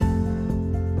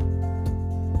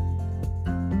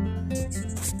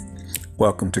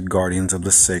Welcome to Guardians of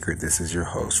the Sacred. This is your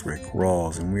host, Rick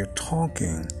Rawls, and we're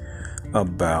talking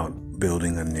about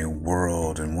building a new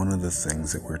world. And one of the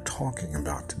things that we're talking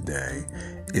about today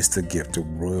is the gift of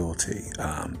royalty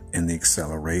and the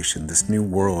acceleration. This new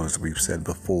world, as we've said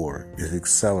before, is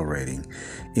accelerating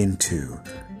into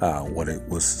what it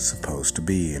was supposed to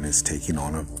be, and it's taking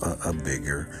on a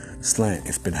bigger slant.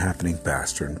 It's been happening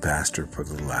faster and faster for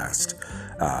the last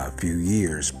few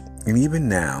years. And even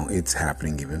now, it's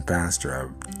happening even faster.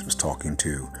 I was talking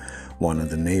to one of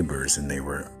the neighbors, and they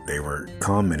were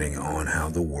commenting on how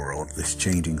the world is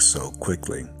changing so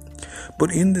quickly.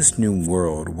 But in this new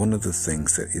world, one of the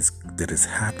things that is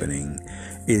happening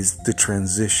is the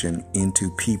transition into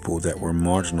people that were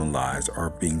marginalized are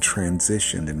being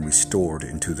transitioned and restored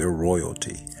into their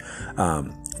royalty.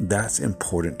 That's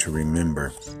important to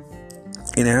remember.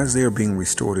 And as they are being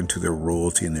restored into their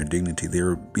royalty and their dignity,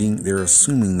 they're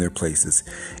assuming their places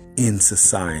in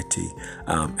society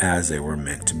as they were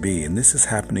meant to be. And this is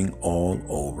happening all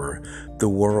over the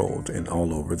world and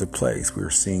all over the place. We're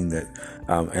seeing that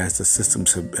as the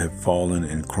systems have fallen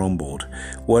and crumbled,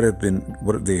 what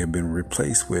they have been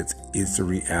replaced with is the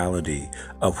reality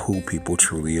of who people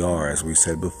truly are. As we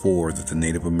said before, that the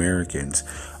Native Americans,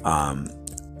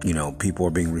 people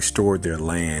are being restored their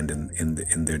land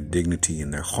and their dignity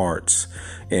and their hearts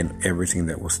and everything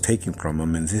that was taken from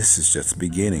them. And this is just the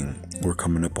beginning. We're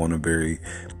coming up on a very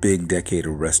big decade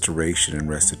of restoration and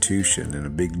restitution, and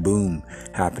a big boom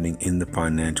happening in the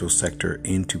financial sector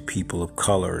into people of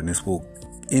color. And this will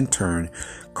in turn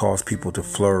cause people to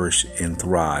flourish and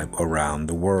thrive around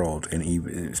the world, and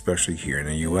even especially here in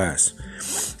the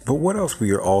U.S. But what else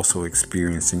we are also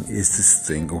experiencing is this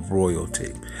thing of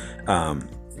royalty.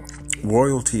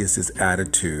 Royalty is this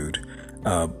attitude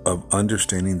of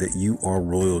understanding that you are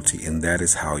royalty, and that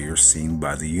is how you're seen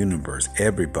by the universe.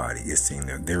 Everybody is seen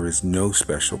there. There is no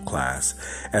special class,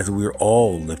 as we're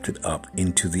all lifted up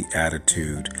into the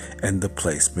attitude and the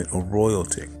placement of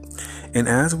royalty. And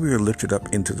as we are lifted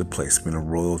up into the placement of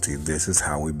royalty, this is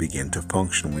how we begin to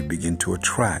function. We begin to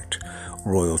attract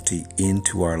royalty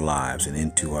into our lives and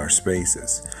into our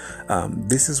spaces.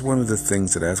 This is one of the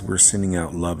things that as we're sending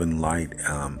out love and light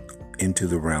into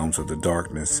the realms of the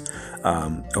darkness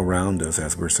around us,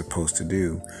 as we're supposed to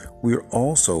do, we're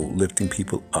also lifting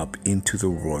people up into the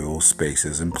royal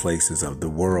spaces and places of the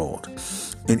world.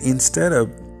 And instead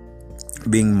of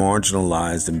being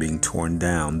marginalized and being torn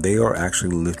down, they are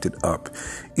actually lifted up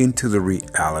into the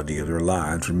reality of their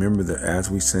lives. Remember that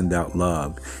as we send out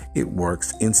love, it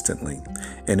works instantly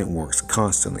and it works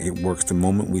constantly. It works the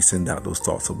moment we send out those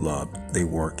thoughts of love. They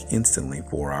work instantly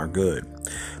for our good.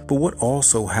 But what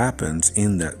also happens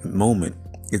in that moment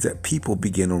is that people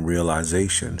begin a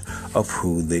realization of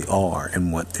who they are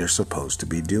and what they're supposed to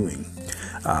be doing.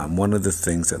 One of the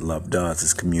things that love does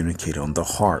is communicate on the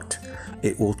heart.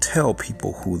 It will tell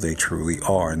people who they truly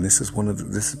are. And this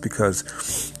is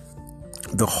because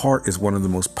the heart is one of the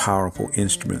most powerful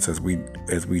instruments. As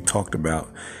we talked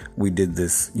about, we did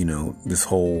this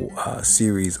whole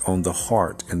series on the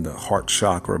heart and the heart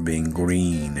chakra being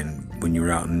green. And when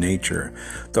you're out in nature,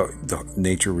 the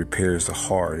nature repairs the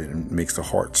heart and makes the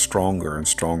heart stronger and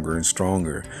stronger and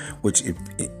stronger, which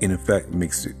in effect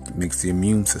makes the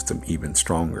immune system even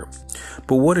stronger.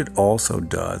 But what it also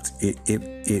does,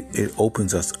 it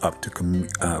opens us up to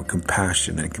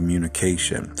compassion and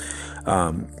communication.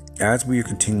 As we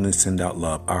continue to send out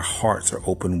love, our hearts are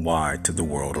open wide to the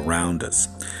world around us.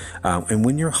 And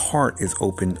when your heart is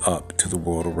opened up to the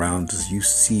world around us, you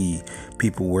see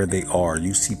people where they are.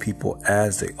 You see people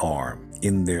as they are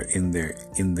in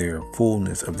their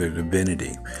fullness of their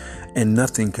divinity. And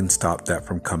nothing can stop that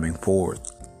from coming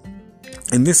forth.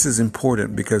 And this is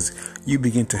important because you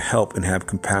begin to help and have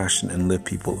compassion and lift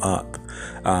people up.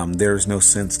 There is no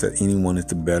sense that anyone is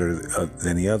the better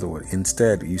than the other one.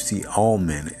 Instead, you see all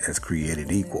men as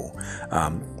created equal.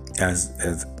 As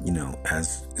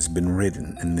it's been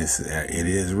written in this, it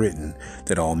is written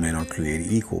that all men are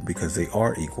created equal because they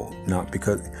are equal, not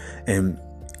because. And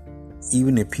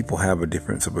even if people have a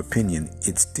difference of opinion,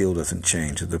 it still doesn't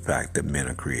change the fact that men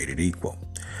are created equal.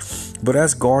 But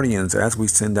as guardians, as we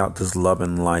send out this love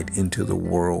and light into the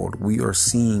world, we are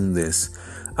seeing this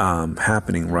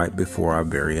happening right before our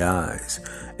very eyes.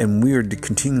 And we are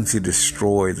continuing to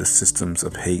destroy the systems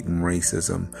of hate and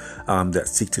racism that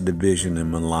seek to division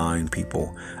and malign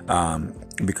people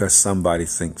because somebody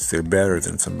thinks they're better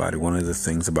than somebody. One of the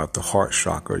things about the heart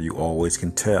chakra, you always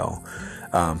can tell.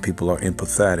 People are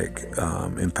empathetic,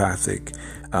 empathic.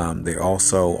 They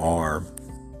also are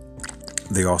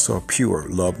they also are pure.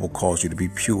 Love will cause you to be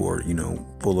pure,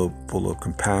 full of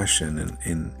compassion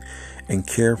and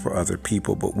care for other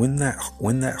people. But when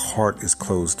that heart is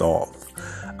closed off,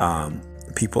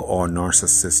 people are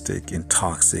narcissistic and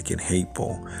toxic and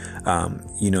hateful.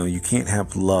 You can't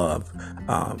have love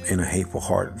in a hateful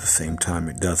heart at the same time.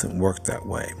 It doesn't work that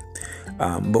way.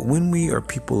 But when we are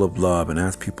people of love, and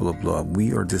as people of love,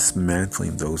 we are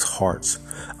dismantling those hearts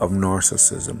of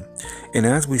narcissism. And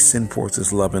as we send forth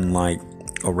this love and light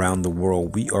around the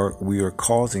world, we are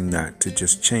causing that to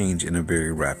just change in a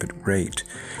very rapid rate.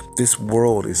 This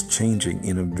world is changing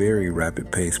in a very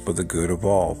rapid pace for the good of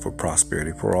all, for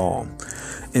prosperity for all.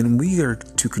 And we are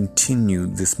to continue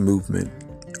this movement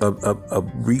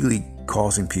of really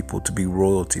causing people to be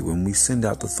royalty. When we send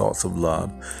out the thoughts of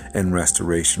love and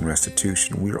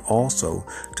restitution, we are also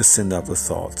to send out the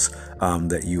thoughts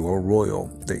that you are royal,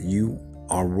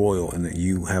 and that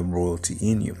you have royalty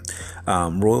in you.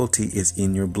 Royalty is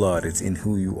in your blood. It's in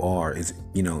who you are.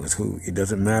 It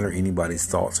doesn't matter anybody's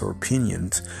thoughts or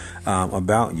opinions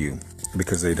about you,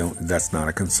 because that's not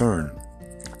a concern.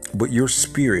 But your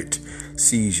spirit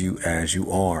sees you as you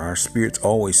are. Our spirits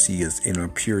always see us in our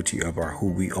purity of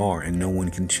who we are, and no one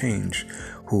can change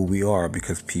who we are,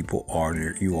 because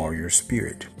you are your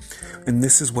spirit. And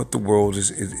this is what the world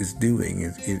is doing,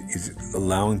 is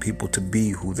allowing people to be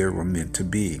who they were meant to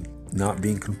be, not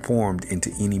being conformed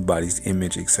into anybody's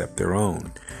image except their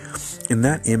own. And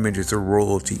that image is a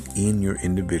royalty in your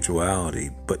individuality,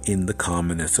 but in the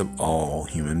commonness of all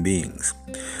human beings.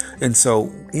 And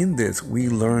so in this, we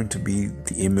learn to be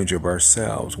the image of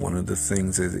ourselves. One of the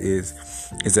things is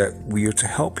that we are to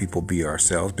help people be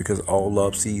ourselves, because all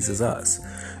love sees is us.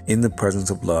 In the presence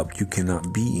of love, you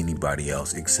cannot be anybody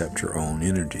else except your own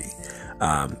energy.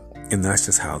 And that's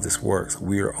just how this works.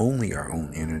 We are only our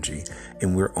own energy,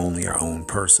 and we're only our own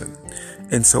person.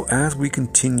 And so as we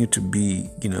continue to be,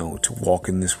 to walk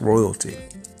in this royalty,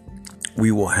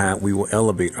 we will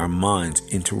elevate our minds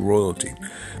into royalty,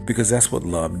 because that's what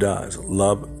love does.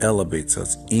 Love elevates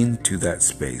us into that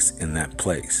space, in that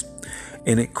place.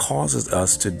 And it causes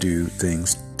us to do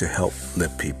things to help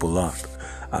lift people up.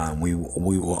 We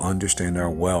will understand our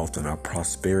wealth and our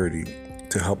prosperity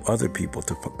to help other people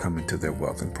to come into their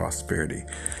wealth and prosperity.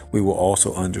 We will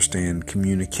also understand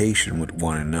communication with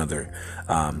one another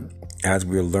as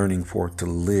we're learning to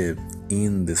live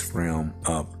in this realm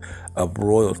of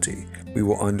royalty. We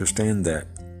will understand that,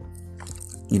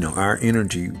 our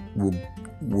energy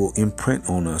will imprint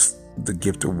on us the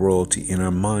gift of royalty in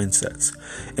our mindsets.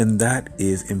 And that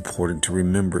is important to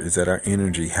remember, is that our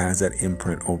energy has that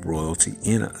imprint of royalty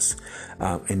in us.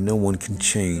 And no one can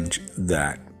change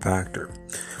that factor.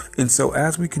 And so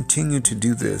as we continue to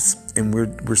do this, and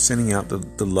we're sending out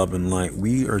the love and light,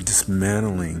 we are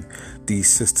dismantling these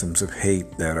systems of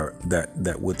hate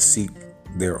that would seek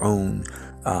their own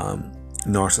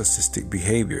narcissistic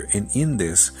behavior. And in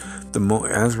this,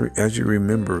 as you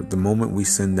remember, the moment we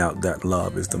send out that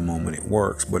love is the moment it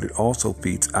works, but it also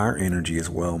feeds our energy as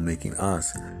well, making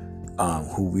us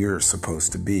who we're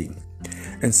supposed to be.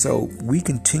 And so we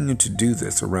continue to do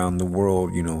this around the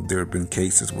world. There have been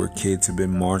cases where kids have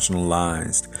been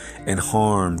marginalized and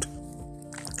harmed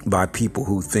by people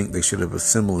who think they should have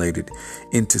assimilated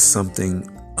into something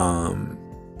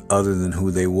other than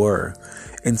who they were.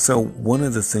 And so one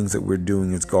of the things that we're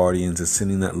doing as guardians is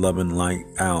sending that love and light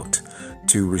out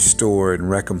to restore and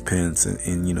recompense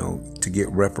and to get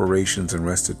reparations and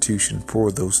restitution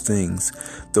for those things,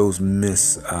 those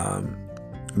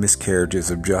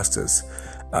miscarriages of justice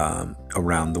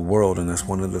around the world. And that's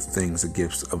one of the things the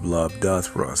gifts of love does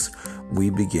for us.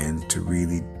 We begin to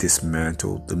really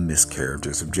dismantle the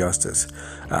miscarriages of justice.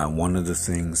 One of the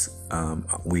things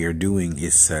we are doing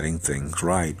is setting things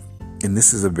right. And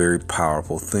this is a very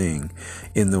powerful thing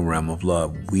in the realm of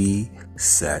love. We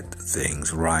set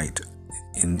things right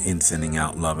in sending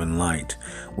out love and light.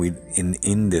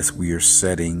 In this, we are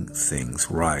setting things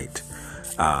right.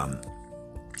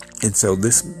 And so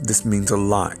this means a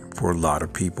lot for a lot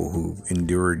of people who've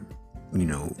endured,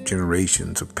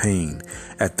 generations of pain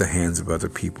at the hands of other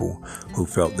people who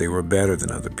felt they were better than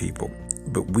other people.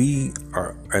 But we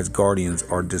are, as guardians,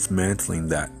 are dismantling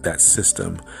that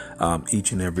system.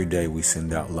 Each and every day we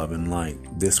send out love and light.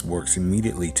 This works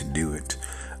immediately to do it.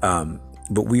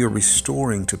 But we are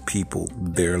restoring to people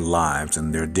their lives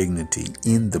and their dignity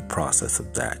in the process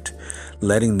of that.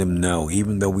 Letting them know,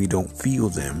 even though we don't feel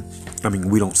them,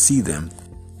 we don't see them,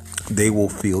 they will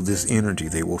feel this energy.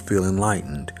 They will feel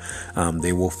enlightened.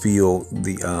 They will feel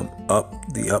the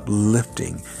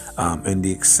uplifting and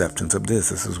the acceptance of this.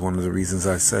 This is one of the reasons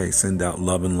I say send out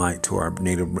love and light to our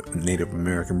Native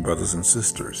American brothers and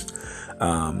sisters.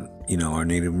 Our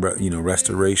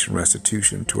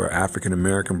restitution to our African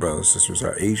American brothers and sisters,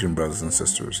 our Asian brothers and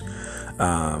sisters.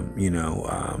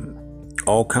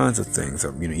 All kinds of things.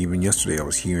 Even yesterday I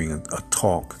was hearing a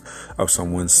talk of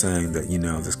someone saying that,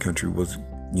 this country was,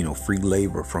 free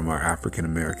labor from our African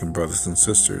American brothers and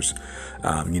sisters.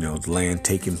 The land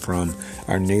taken from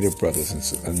our Native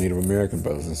American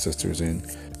brothers and sisters, and,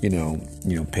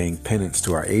 paying penance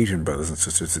to our Asian brothers and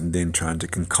sisters, and then trying to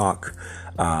concoct,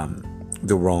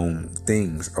 the wrong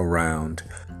things around,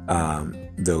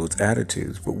 those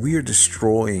attitudes. But we are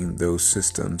destroying those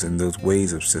systems and those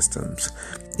ways of systems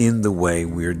in the way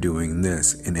we're doing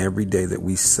this. And every day that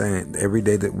we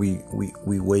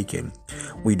waken,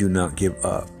 we do not give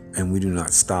up, and we do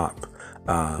not stop.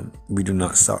 We do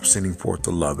not stop sending forth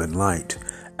the love and light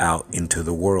out into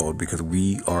the world, because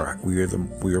we are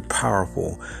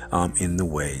powerful in the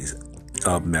ways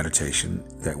of meditation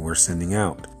that we're sending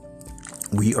out.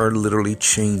 We are literally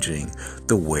changing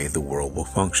the way the world will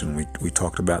function. We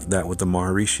talked about that with the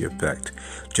Maharishi effect.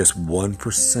 Just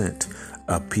 1%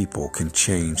 of people can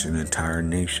change an entire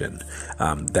nation.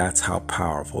 That's how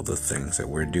powerful the things that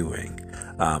we're doing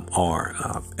are.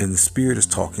 And the Spirit is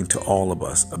talking to all of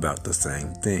us about the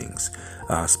same things.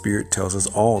 Spirit tells us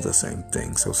all the same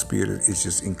things. So Spirit is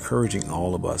just encouraging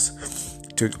all of us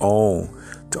to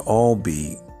all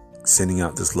be sending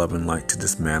out this love and light to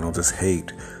dismantle this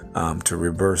hate. To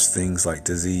reverse things like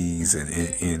disease and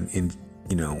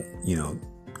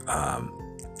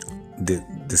the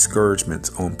discouragements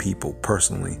on people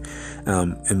personally,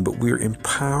 but we're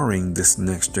empowering this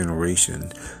next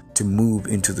generation to move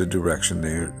into the direction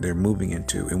they're moving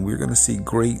into, and we're going to see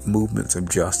great movements of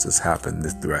justice happen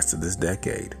the rest of this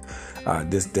decade.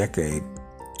 This decade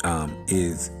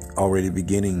is already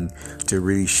beginning to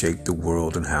really shape the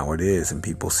world and how it is, and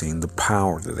people seeing the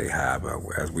power that they have.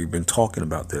 As we've been talking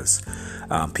about this,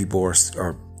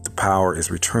 the power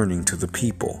is returning to the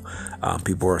people.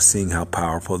 People are seeing how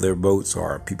powerful their votes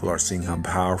are. People are seeing how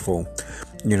powerful,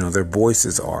 their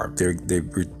voices are.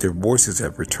 Their voices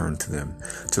have returned to them.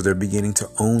 So they're beginning to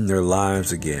own their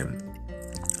lives again.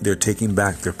 They're taking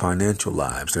back their financial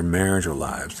lives, their marital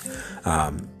lives.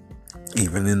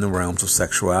 Even in the realms of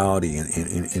sexuality and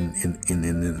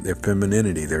in their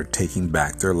femininity, they're taking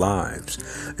back their lives.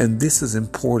 And this is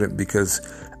important because,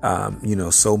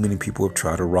 so many people have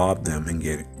tried to rob them and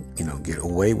get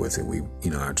away with it.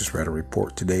 I just read a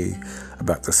report today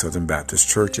about the Southern Baptist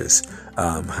churches,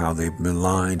 how they've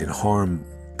maligned and harmed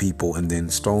people and then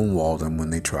stonewall them when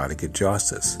they try to get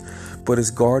justice. But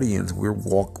as guardians, we're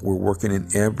working in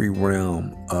every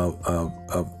realm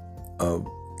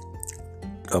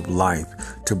of life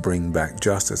to bring back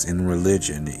justice in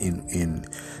religion, in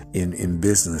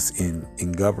business,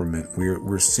 in government.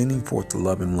 We're sending forth the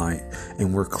love and light,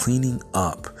 and we're cleaning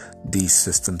up these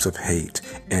systems of hate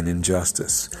and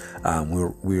injustice.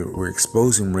 We're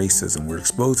exposing racism, we're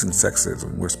exposing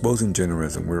sexism, we're exposing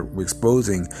genderism, we're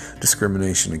exposing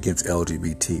discrimination against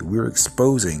LGBT. We're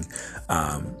exposing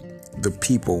the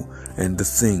people and the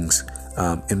things,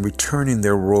 and returning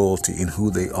their royalty in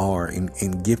who they are,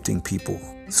 in gifting people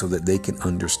so that they can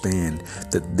understand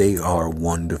that they are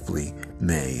wonderfully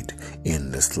made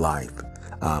in this life.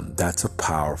 That's a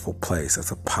powerful place.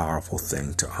 That's a powerful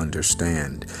thing to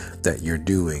understand that you're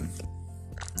doing.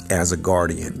 As a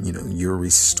guardian, you're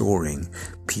restoring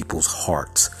people's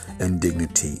hearts and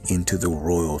dignity into the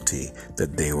royalty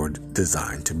that they were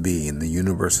designed to be. And the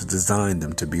universe has designed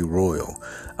them to be royal.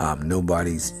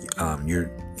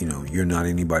 You're not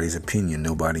anybody's opinion.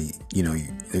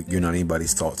 You're not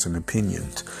anybody's thoughts and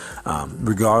opinions,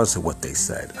 regardless of what they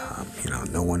said.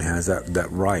 No one has that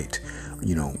right.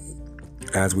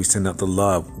 As we send out the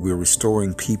love, we're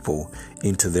restoring people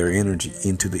into their energy,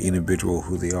 into the individual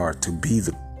who they are, to be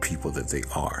the people that they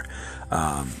are.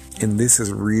 And this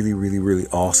is really, really, really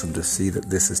awesome to see that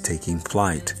this is taking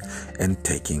flight and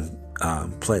taking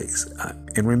place.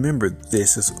 And remember,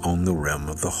 this is on the realm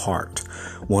of the heart.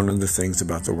 One of the things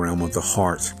about the realm of the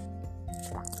heart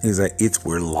is that it's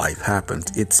where life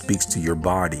happens. It speaks to your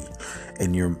body,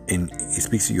 and it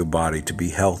speaks to your body to be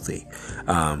healthy.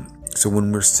 So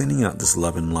when we're sending out this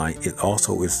love and light, it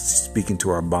also is speaking to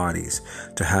our bodies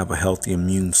to have a healthy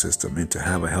immune system, and to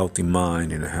have a healthy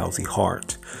mind and a healthy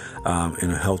heart,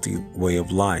 and a healthy way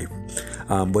of life.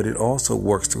 But it also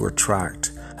works to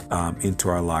attract into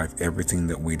our life everything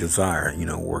that we desire,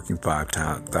 working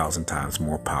 5,000 times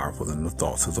more powerful than the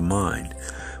thoughts of the mind.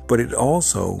 But it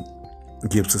also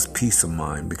gives us peace of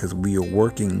mind because we are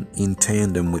working in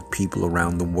tandem with people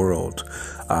around the world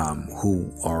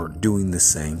who are doing the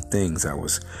same things. I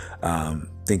was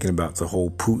thinking about the whole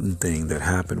Putin thing that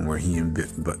happened where he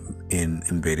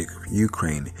invaded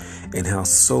Ukraine, and how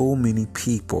so many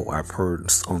people, I've heard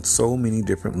on so many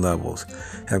different levels,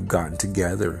 have gotten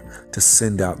together to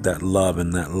send out that love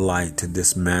and that light to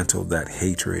dismantle that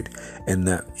hatred and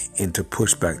to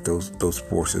push back those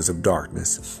forces of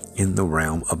darkness in the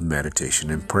realm of meditation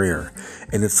and prayer.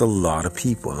 And it's a lot of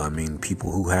people. I mean,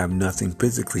 people who have nothing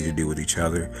physically to do with each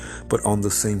other, but on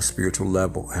the same spiritual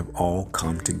level have all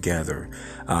come together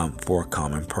for a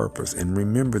common purpose. And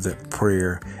remember that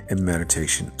prayer and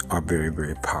meditation are very,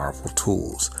 very powerful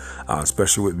tools,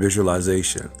 especially with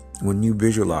visualization. When you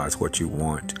visualize what you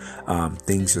want,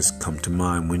 things just come to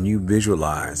mind. When you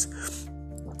visualize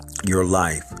your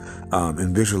life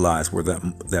and visualize where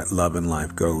that love and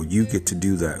life go, you get to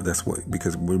do that.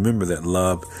 Because remember that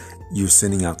love, you're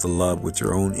sending out the love with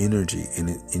your own energy,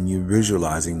 and you're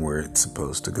visualizing where it's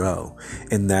supposed to go.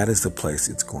 And that is the place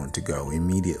it's going to go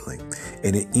immediately.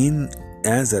 And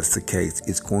as that's the case,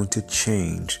 it's going to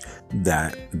change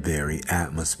that very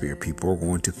atmosphere. People are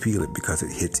going to feel it because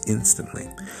it hits instantly,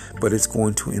 but it's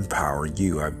going to empower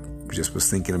you. I just was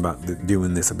thinking about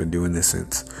doing this. I've been doing this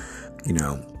since,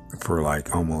 for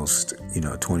like almost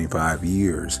 25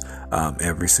 years,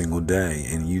 every single day.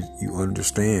 And you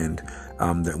understand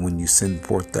that when you send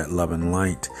forth that love and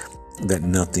light, that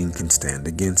nothing can stand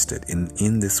against it. And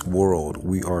in this world,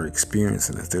 we are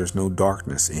experiencing it. There's no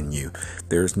darkness in you.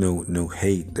 There's no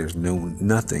hate. There's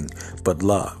nothing but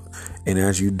love. And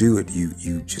as you do it,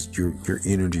 your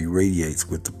energy radiates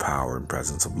with the power and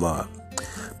presence of love.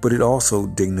 But it also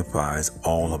dignifies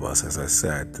all of us, as I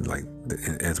said, like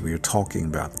as we are talking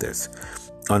about this,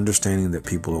 understanding that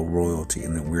people are royalty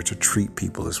and that we're to treat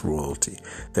people as royalty,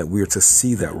 that we're to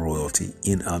see that royalty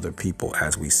in other people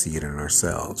as we see it in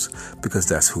ourselves, because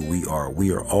that's who we are.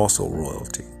 We are also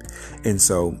royalty. And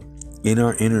so in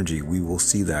our energy, we will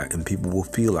see that, and people will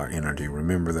feel our energy.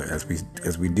 Remember that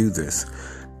as we do this,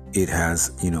 it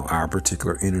has, our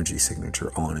particular energy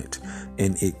signature on it,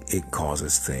 and it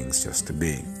causes things just to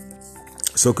be.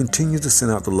 So continue to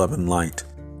send out the love and light.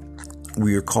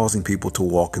 We are causing people to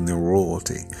walk in their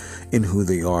royalty, in who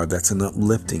they are. That's an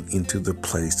uplifting into the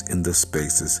place in the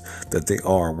spaces that they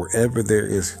are. Wherever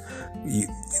there's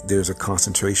a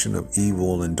concentration of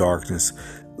evil and darkness,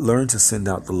 learn to send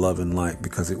out the love and light,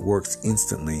 because it works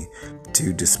instantly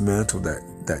to dismantle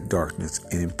that darkness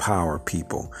and empower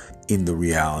people in the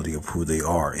reality of who they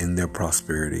are, in their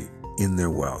prosperity, in their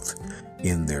wealth,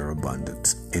 in their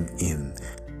abundance, and in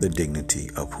the dignity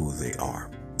of who they are.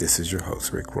 This is your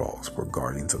host, Rick Rawls, for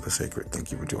Guardians of the Sacred.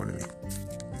 Thank you for joining me.